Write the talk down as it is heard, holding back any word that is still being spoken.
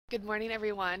Good morning,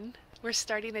 everyone. We're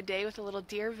starting the day with a little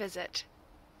deer visit.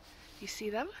 You see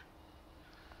them?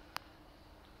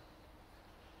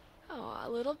 Oh, a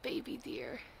little baby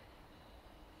deer.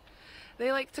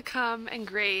 They like to come and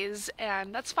graze,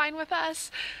 and that's fine with us.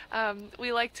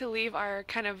 We like to leave our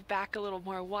kind of back a little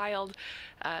more wild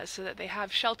so that they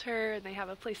have shelter and they have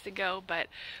a place to go, but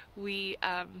we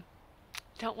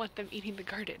don't want them eating the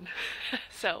garden.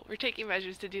 So we're taking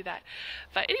measures to do that.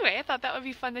 But anyway, I thought that would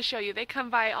be fun to show you. They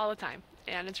come by all the time,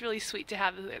 and it's really sweet to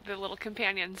have the little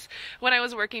companions. When I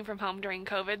was working from home during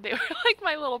COVID, they were like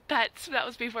my little pets. That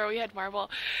was before we had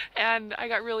Marble, and I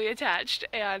got really attached,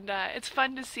 and it's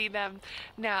fun to see them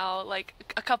now,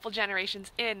 like a couple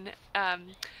generations in,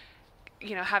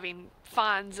 you know, having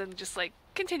fawns and just like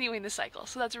continuing the cycle.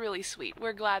 So that's really sweet.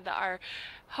 We're glad that our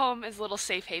home is a little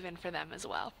safe haven for them as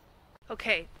well.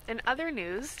 Okay, in other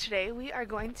news, today we are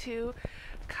going to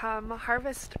come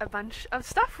harvest a bunch of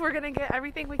stuff. We're going to get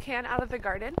everything we can out of the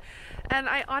garden, and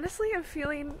I honestly am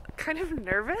feeling kind of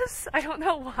nervous. I don't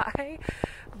know why,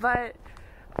 but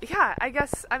yeah, I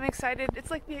guess I'm excited.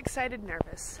 It's like the excited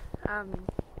nervous.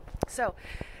 So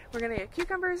we're going to get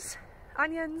cucumbers,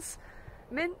 onions,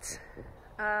 mint,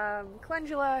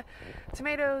 calendula,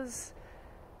 tomatoes,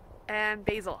 and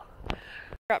basil.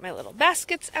 Got my little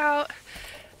baskets out.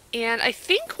 And I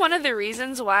think one of the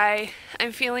reasons why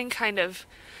I'm feeling kind of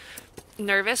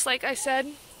nervous, like I said,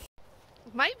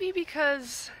 might be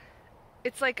because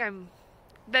it's like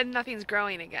then nothing's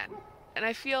growing again. And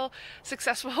I feel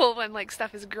successful when like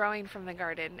stuff is growing from the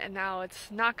garden, and now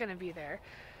it's not going to be there.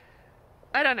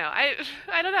 I don't know. I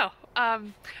don't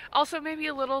know. Also maybe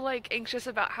a little like anxious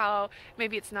about how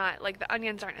maybe it's not, like the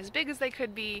onions aren't as big as they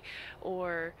could be,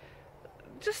 or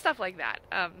just stuff like that.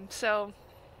 So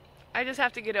I just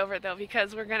have to get over it though,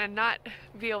 because we're gonna not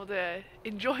be able to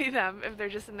enjoy them if they're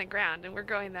just in the ground, and we're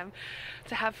growing them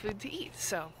to have food to eat.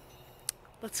 So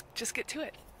let's just get to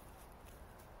it.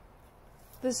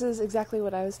 This is exactly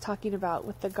what I was talking about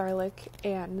with the garlic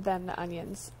and then the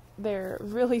onions. They're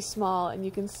really small, and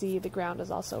you can see the ground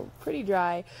is also pretty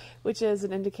dry, which is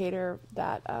an indicator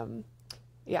that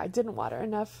yeah, I didn't water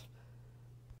enough.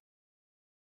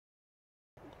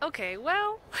 Okay,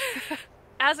 well,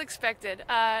 as expected,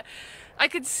 I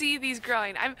could see these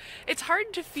growing. It's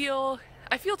hard to feel,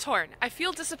 I feel torn. I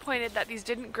feel disappointed that these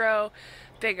didn't grow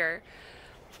bigger,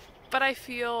 but I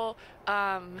feel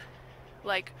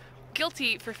like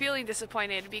guilty for feeling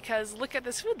disappointed because look at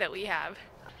this food that we have.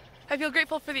 I feel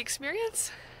grateful for the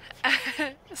experience.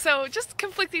 So just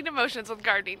conflicting emotions with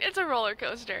gardening. It's a roller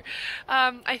coaster.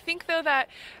 I think though that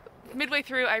midway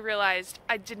through I realized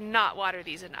I did not water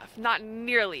these enough, not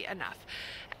nearly enough.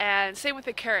 And same with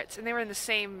the carrots, and they were in the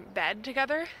same bed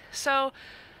together. So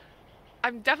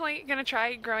I'm definitely gonna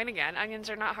try growing again.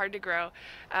 Onions are not hard to grow.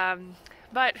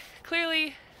 But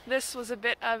clearly this was a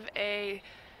bit of a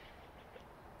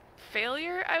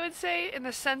failure, I would say, in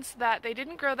the sense that they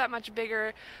didn't grow that much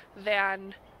bigger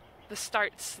than the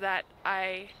starts that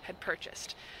I had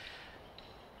purchased.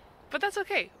 But that's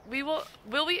okay.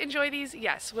 Will we enjoy these?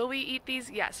 Yes. Will we eat these?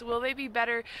 Yes. Will they be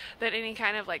better than any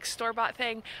kind of like store-bought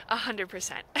thing?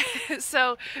 100%.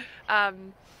 So,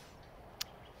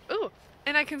 ooh,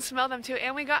 and I can smell them too.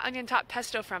 And we got onion top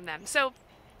pesto from them. So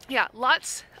yeah,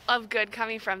 lots of good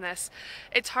coming from this.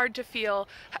 It's hard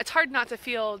not to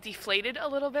feel deflated a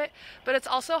little bit, but it's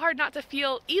also hard not to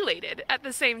feel elated at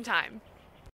the same time.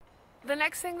 The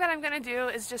next thing that I'm going to do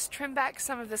is just trim back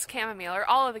some of this chamomile, or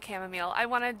all of the chamomile. I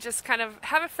want to just kind of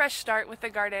have a fresh start with the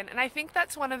garden, and I think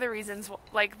that's one of the reasons,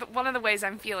 like one of the ways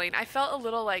I'm feeling. I felt a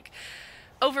little like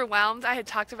overwhelmed. I had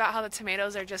talked about how the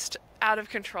tomatoes are just out of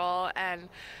control, and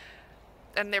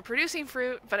they're producing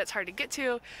fruit, but it's hard to get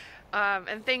to,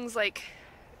 and things like,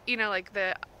 you know, like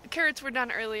the carrots were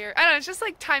done earlier. I don't know, it's just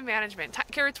like time management.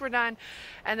 Carrots were done,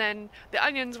 and then the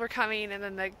onions were coming, and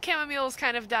then the chamomile's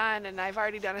kind of done, and I've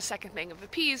already done a second thing of the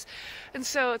peas. And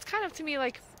so it's kind of to me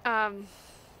like, I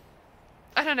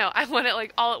don't know, I want it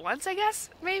like all at once, I guess,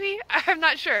 maybe? I'm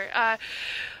not sure.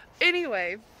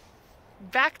 Anyway,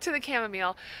 back to the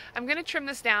chamomile. I'm gonna trim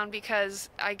this down because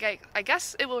I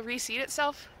guess it will reseed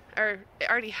itself, or it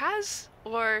already has,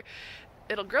 or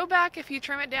it'll grow back if you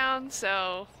trim it down,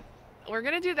 so we're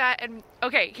gonna do that. And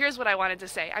okay, here's what I wanted to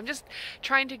say. I'm just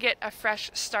trying to get a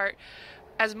fresh start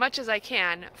as much as I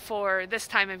can for this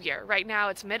time of year. Right now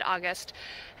it's mid-August,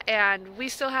 and we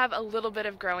still have a little bit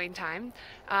of growing time.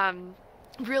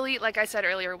 Really, like I said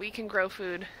earlier, we can grow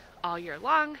food all year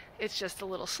long. It's just a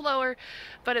little slower,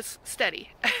 but it's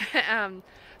steady.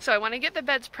 So I want to get the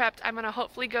beds prepped. I'm going to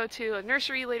hopefully go to a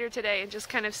nursery later today and just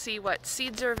kind of see what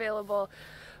seeds are available,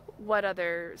 what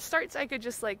other starts I could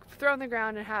just like throw in the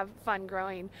ground and have fun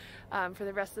growing for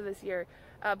the rest of this year.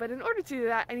 But in order to do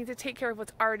that, I need to take care of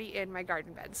what's already in my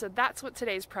garden bed. So that's what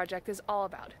today's project is all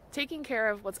about, taking care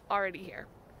of what's already here.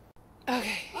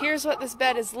 Okay, here's what this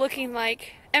bed is looking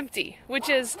like empty, which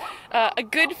is a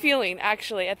good feeling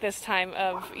actually at this time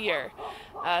of year.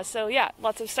 So yeah,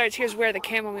 lots of starts. Here's where the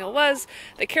chamomile was,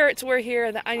 the carrots were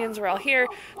here, the onions were all here,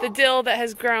 the dill that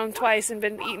has grown twice and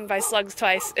been eaten by slugs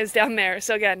twice is down there,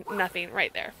 so again, nothing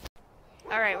right there.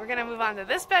 Alright, we're gonna move on to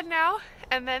this bed now,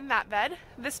 and then that bed.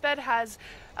 This bed has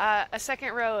a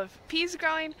second row of peas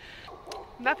growing.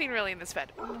 Nothing really in this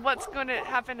bed. What's going to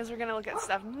happen is we're going to look at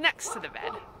stuff next to the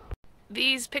bed.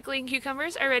 These pickling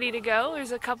cucumbers are ready to go.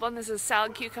 There's a couple, and this is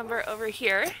salad cucumber over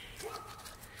here.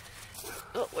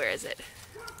 Oh, where is it?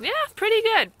 Yeah, pretty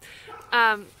good.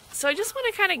 So I just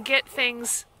want to kind of get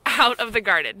things out of the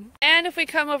garden. And if we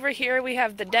come over here, we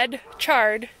have the dead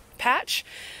chard patch.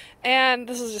 And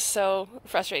this is just so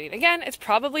frustrating. Again, it's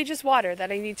probably just water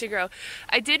that I need to grow.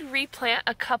 I did replant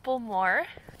a couple more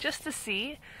just to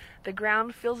see. The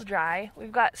ground feels dry.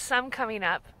 We've got some coming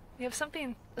up. We have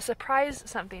something, a surprise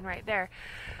something right there.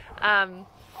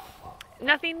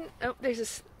 Nothing, oh,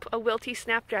 there's a wilty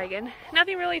snapdragon.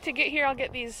 Nothing really to get here. I'll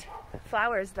get these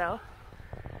flowers though.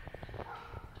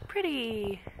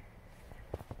 Pretty.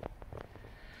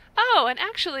 Oh, and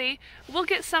actually, we'll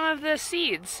get some of the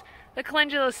seeds. The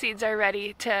calendula seeds are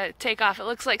ready to take off. It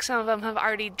looks like some of them have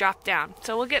already dropped down,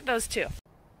 so we'll get those too.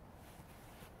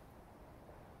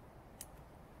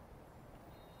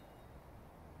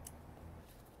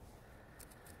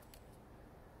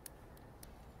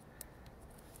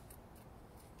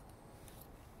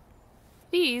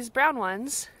 These brown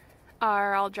ones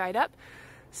are all dried up,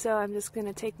 so I'm just going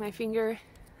to take my finger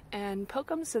and poke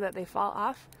them so that they fall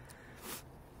off,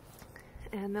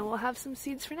 and then we'll have some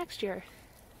seeds for next year.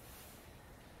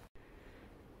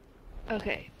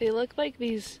 Okay, they look like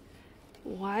these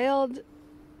wild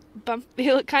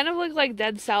they kind of look like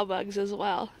dead sow bugs as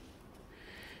well.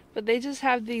 But they just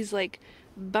have these like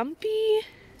bumpy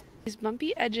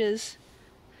edges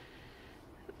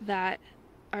that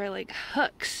are like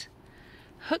hooks.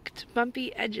 Hooked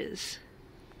bumpy edges.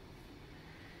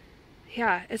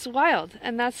 Yeah, it's wild,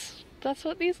 and that's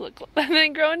what these look like. And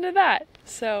then grow into that.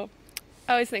 So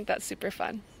I always think that's super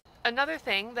fun. Another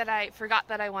thing that I forgot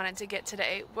that I wanted to get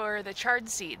today were the chard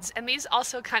seeds, and these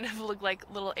also kind of look like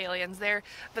little aliens there,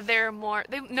 but they're more,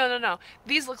 no,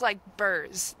 these look like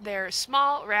burrs. They're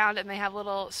small, round, and they have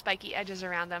little spiky edges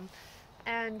around them.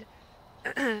 And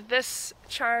this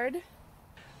chard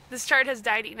has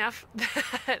died enough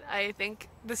that I think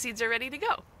the seeds are ready to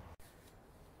go.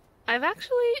 I've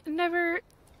actually never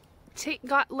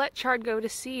let chard go to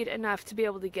seed enough to be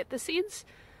able to get the seeds.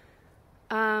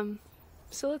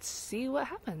 So let's see what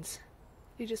happens.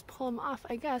 You just pull them off,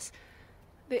 I guess.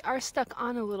 They are stuck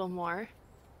on a little more.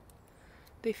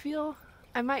 They feel,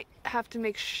 I might have to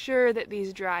make sure that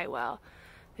these dry well.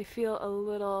 They feel a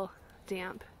little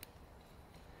damp.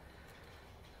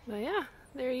 But yeah,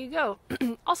 there you go.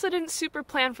 Also didn't super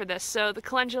plan for this, so the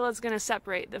calendula is going to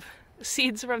separate the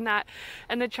seeds from that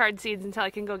and the chard seeds until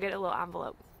I can go get a little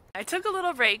envelope. I took a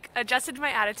little break, adjusted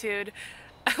my attitude,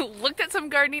 looked at some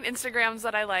gardening Instagrams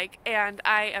that I like, and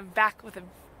I am back with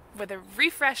a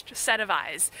refreshed set of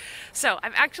eyes. So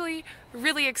I'm actually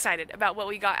really excited about what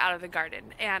we got out of the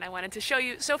garden, and I wanted to show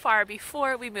you so far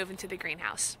before we move into the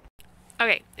greenhouse.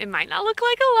 Okay, it might not look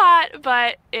like a lot,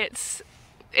 but it's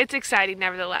exciting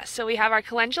nevertheless. So we have our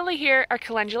calendula here, our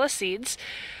calendula seeds,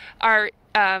 our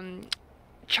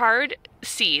chard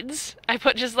seeds. I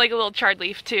put just like a little chard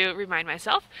leaf to remind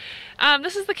myself.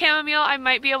 This is the chamomile. I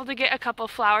might be able to get a couple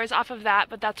flowers off of that,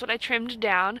 but that's what I trimmed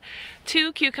down.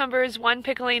 2 cucumbers, 1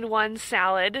 pickling, 1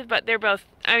 salad, but they're both,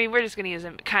 I mean, we're just going to use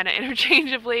them kind of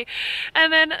interchangeably.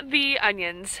 And then the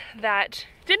onions that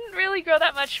didn't really grow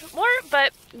that much more,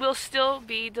 but will still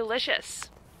be delicious.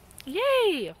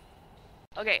 Yay!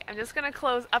 Okay, I'm just going to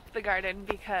close up the garden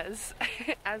because,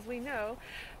 as we know,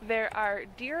 there are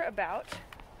deer about,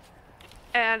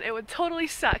 and it would totally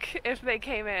suck if they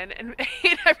came in and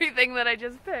ate everything that I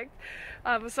just picked.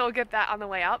 So we'll get that on the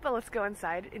way out, but let's go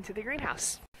inside into the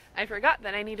greenhouse. I forgot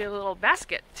that I needed a little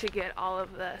basket to get all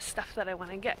of the stuff that I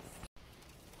want to get.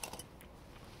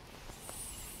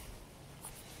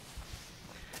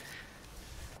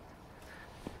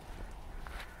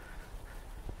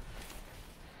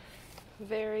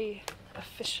 Very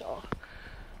official.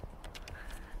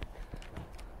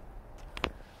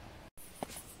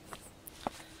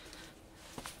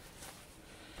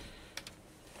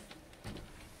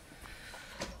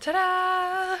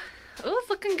 Ta-da! Oh, it's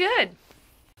looking good.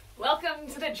 Welcome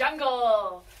to the jungle.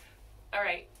 All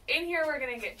right, in here we're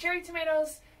gonna get cherry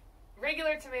tomatoes,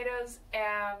 regular tomatoes,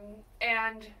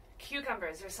 and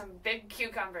cucumbers. There's some big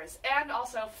cucumbers. And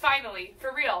also, finally,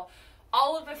 for real,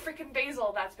 all of the freaking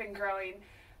basil that's been growing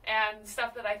and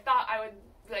stuff that I thought I would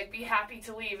like be happy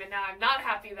to leave, and now I'm not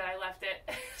happy that I left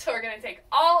it. So we're gonna take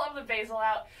all of the basil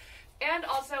out, and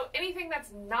also anything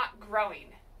that's not growing.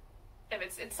 If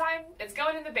it's time, it's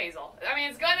going in the basil. I mean,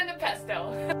 it's going in the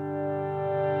pesto.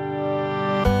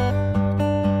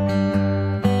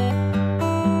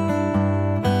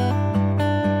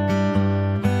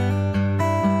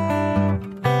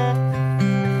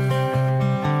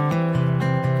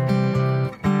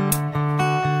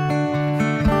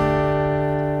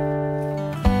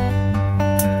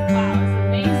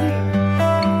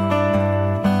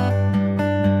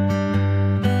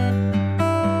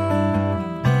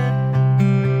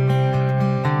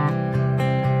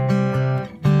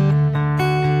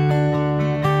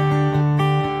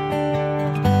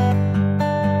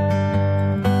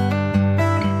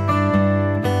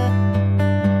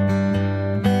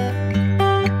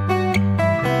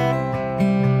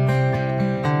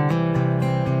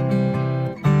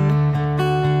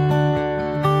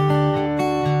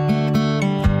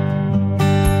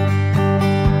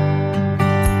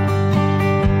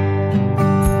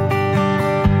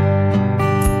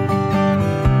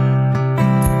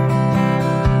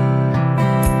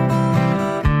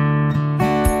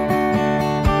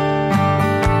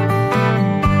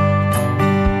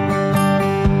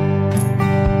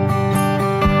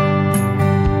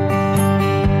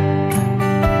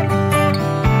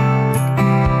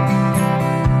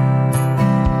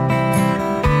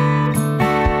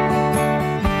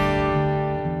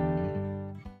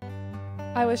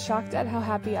 I was shocked at how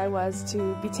happy I was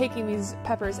to be taking these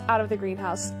peppers out of the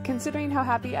greenhouse, considering how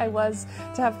happy I was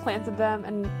to have planted them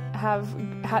and have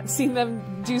seen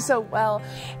them do so well,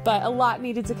 but a lot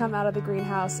needed to come out of the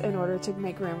greenhouse in order to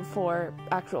make room for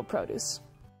actual produce.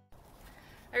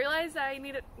 I realized I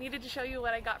needed to show you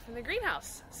what I got from the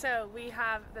greenhouse. So we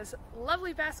have this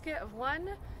lovely basket of 1,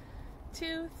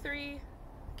 2, 3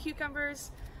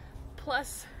 cucumbers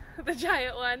plus the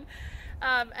giant one.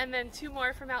 And then 2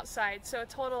 more from outside, so a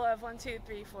total of 1, 2,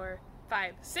 3, 4,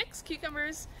 5, 6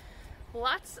 cucumbers,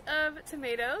 lots of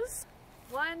tomatoes,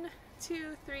 1,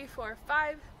 2, 3, 4,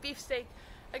 5 beefsteak.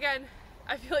 Again,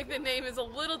 I feel like the name is a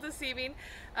little deceiving,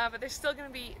 but they're still going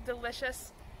to be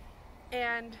delicious.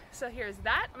 And so here's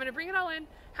that. I'm going to bring it all in,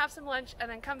 have some lunch, and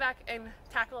then come back and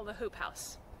tackle the hoop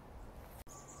house.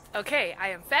 Okay, I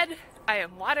am fed, I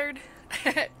am watered,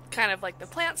 kind of like the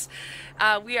plants.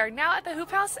 We are now at the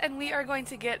hoop house, and we are going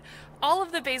to get all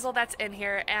of the basil that's in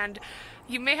here. And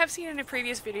you may have seen in a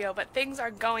previous video, but things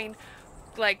are growing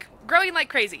like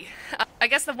crazy. I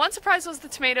guess the one surprise was the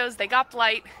tomatoes. They got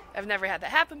blight. I've never had that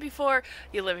happen before.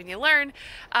 You live and you learn.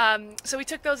 So we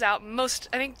took those out.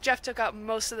 I think Jeff took out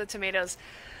most of the tomatoes,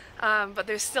 but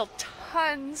there's still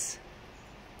tons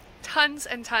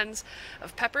and tons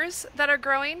of peppers that are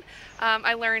growing.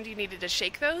 I learned you needed to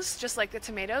shake those just like the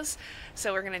tomatoes,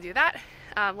 so we're gonna do that.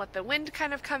 Let the wind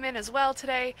kind of come in as well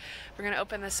today. We're gonna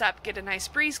open this up, get a nice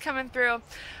breeze coming through.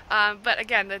 But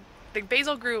again, the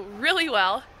basil grew really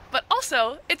well, but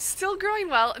also it's still growing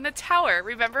well in the tower.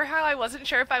 Remember how I wasn't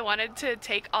sure if I wanted to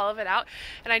take all of it out,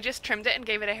 and I just trimmed it and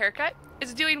gave it a haircut?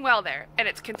 It's doing well there, and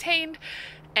it's contained,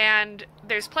 and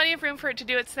there's plenty of room for it to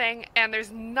do its thing, and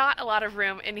there's not a lot of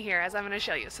room in here, as I'm going to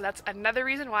show you. So that's another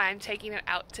reason why I'm taking it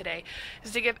out today,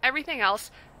 is to give everything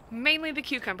else, mainly the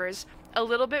cucumbers, a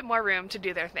little bit more room to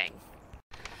do their thing.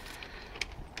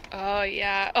 Oh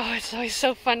yeah, oh, it's always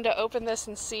so fun to open this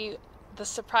and see the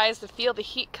surprise, to feel the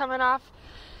heat coming off.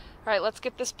 All right, let's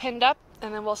get this pinned up,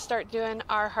 and then we'll start doing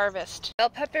our harvest. Bell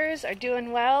peppers are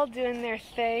doing well, doing their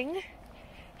thing.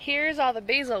 Here's all the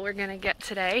basil we're gonna get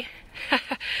today.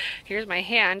 Here's my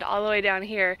hand all the way down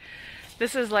here.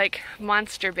 This is like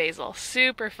monster basil,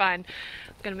 super fun.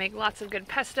 I'm gonna make lots of good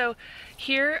pesto.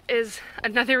 Here is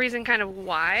another reason kind of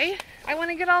why I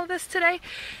wanna get all of this today,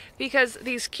 because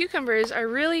these cucumbers are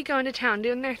really going to town,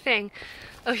 doing their thing.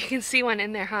 Oh, you can see one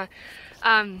in there, huh?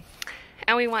 And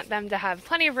we want them to have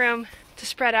plenty of room to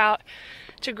spread out,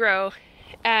 to grow,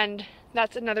 and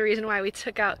that's another reason why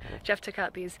Jeff took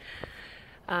out these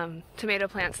tomato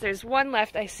plants. There's one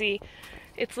left I see.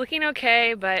 It's looking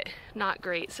okay, but not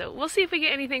great. So we'll see if we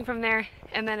get anything from there,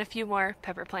 and then a few more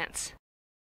pepper plants.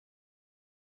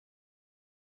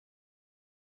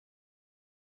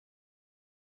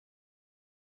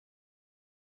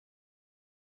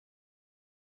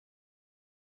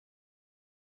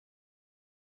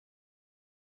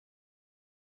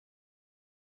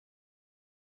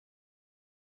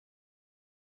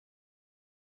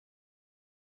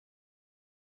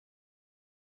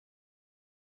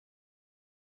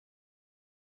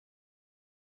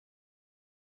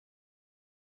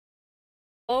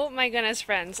 Oh my goodness,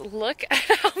 friends, look at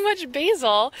how much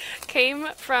basil came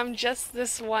from just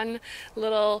this one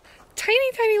little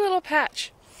tiny little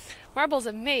patch. Marble's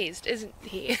amazed, isn't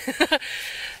he?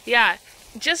 Yeah,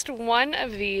 just one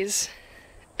of these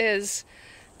is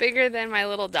bigger than my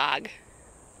little dog.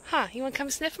 Huh, you want to come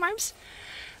sniff, Marbs?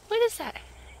 What is that?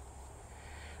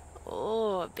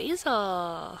 Oh,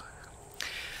 basil.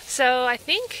 So I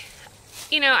think,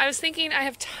 I was thinking I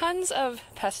have tons of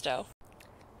pesto.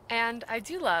 And I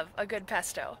do love a good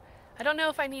pesto. I don't know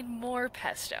if I need more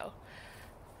pesto.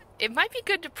 It might be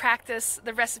good to practice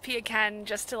the recipe again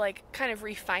just to like kind of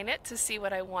refine it to see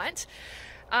what I want.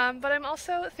 But I'm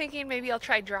also thinking maybe I'll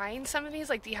try drying some of these,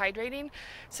 like dehydrating,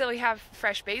 so we have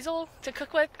fresh basil to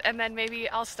cook with, and then maybe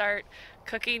I'll start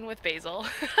cooking with basil.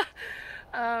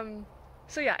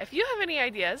 So yeah, if you have any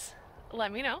ideas,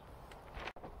 let me know.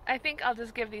 I think I'll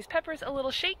just give these peppers a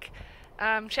little shake.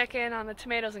 Check in on the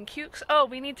tomatoes and cukes. Oh,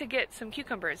 we need to get some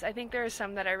cucumbers. I think there are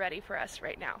some that are ready for us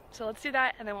right now. So let's do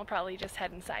that, and then we'll probably just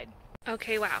head inside.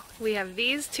 Okay, wow. We have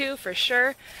these two for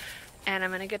sure, and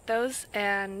I'm gonna get those,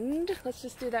 and let's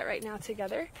just do that right now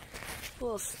together. A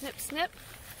little snip, snip.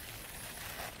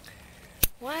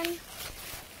 1,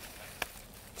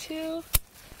 2,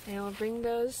 and we'll bring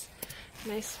those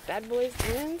nice bad boys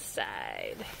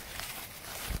inside.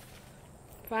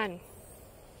 Fun.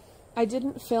 I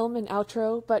didn't film an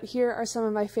outro, but here are some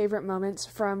of my favorite moments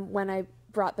from when I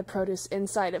brought the produce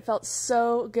inside. It felt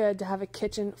so good to have a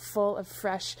kitchen full of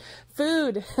fresh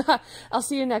food. I'll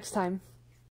see you next time.